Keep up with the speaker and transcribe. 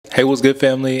Hey, what's good,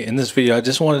 family? In this video, I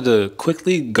just wanted to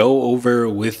quickly go over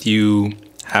with you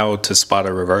how to spot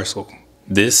a reversal.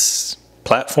 This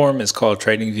platform is called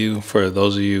TradingView for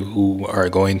those of you who are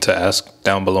going to ask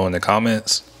down below in the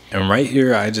comments. And right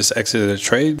here, I just exited a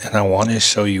trade and I want to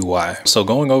show you why. So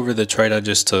going over the trade I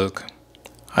just took,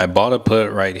 I bought a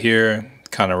put right here,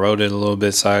 kind of rode it a little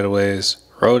bit sideways,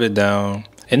 rode it down,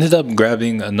 ended up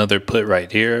grabbing another put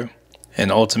right here,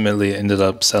 and ultimately ended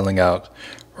up selling out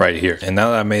right here. And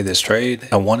now that I made this trade,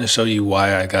 I want to show you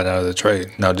why I got out of the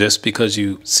trade. Now, just because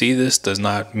you see this does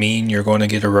not mean you're going to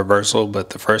get a reversal, but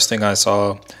the first thing I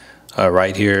saw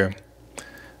right here,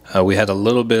 we had a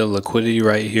little bit of liquidity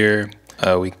right here.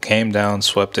 We came down,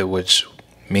 swept it, which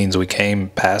means we came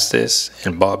past this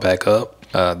and bought back up.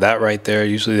 That right there,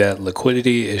 usually that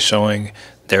liquidity is showing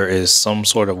there is some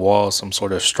sort of wall, some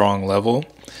sort of strong level,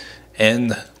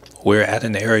 and we're at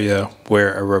an area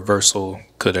where a reversal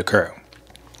could occur.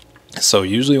 So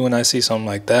usually when I see something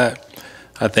like that,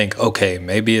 I think, okay,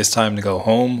 maybe it's time to go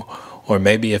home, or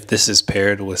maybe if this is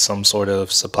paired with some sort of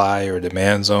supply or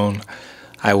demand zone,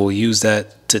 I will use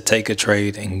that to take a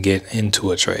trade and get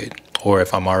into a trade. Or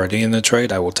if I'm already in the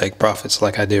trade, I will take profits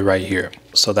like I did right here.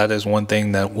 So that is one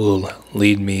thing that will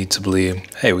lead me to believe,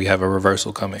 hey, we have a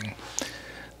reversal coming.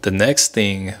 The next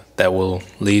thing that will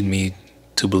lead me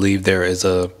to believe there is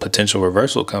a potential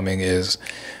reversal coming is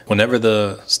whenever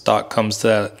the stock comes to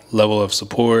that level of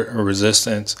support or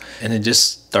resistance and it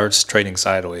just starts trading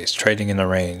sideways, trading in a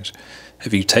range.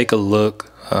 If you take a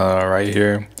look right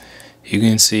here, you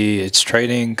can see it's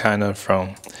trading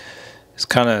it's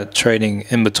kind of trading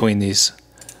in between these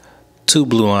two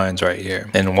blue lines right here.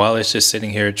 And while it's just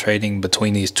sitting here trading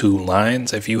between these two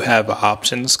lines, if you have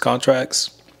options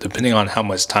contracts, depending on how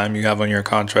much time you have on your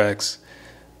contracts,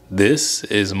 this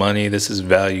is money, this is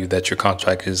value that your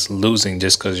contract is losing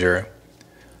just because your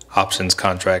options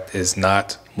contract is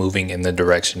not moving in the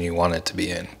direction you want it to be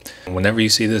in. Whenever you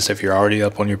see this, if you're already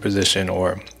up on your position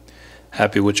or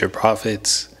happy with your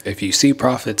profits, if you see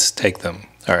profits, take them.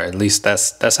 Or at least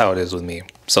that's how it is with me.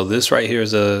 So this right here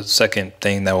is a second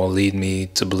thing that will lead me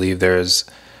to believe there's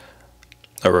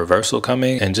a reversal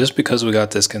coming. And just because we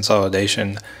got this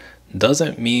consolidation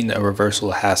doesn't mean a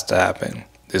reversal has to happen.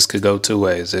 This could go two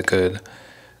ways. It could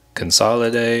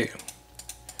consolidate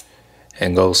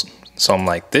and go something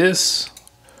like this,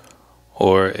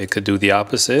 or it could do the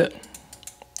opposite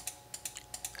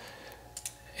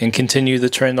and continue the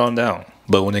trend on down.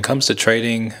 But when it comes to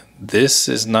trading, this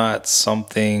is not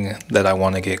something that I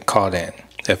want to get caught in.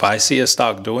 If I see a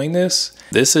stock doing this,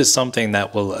 this is something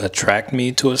that will attract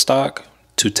me to a stock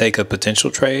to take a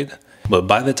potential trade. But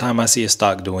by the time I see a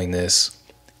stock doing this,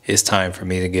 it's time for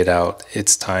me to get out.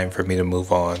 It's time for me to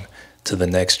move on to the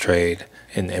next trade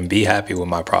and be happy with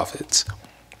my profits.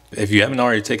 If you haven't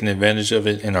already taken advantage of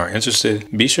it and are interested,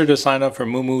 be sure to sign up for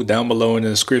Moomoo down below in the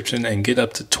description and get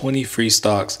up to 20 free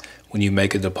stocks when you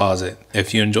make a deposit.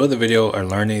 If you enjoy the video or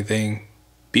learn anything,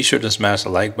 be sure to smash the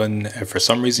like button. If for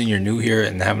some reason you're new here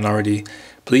and haven't already,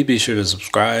 please be sure to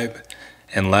subscribe.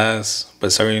 And last,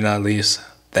 but certainly not least,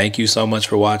 thank you so much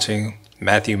for watching.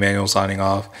 Manuel signing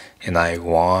off, and I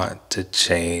want to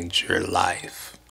change your life.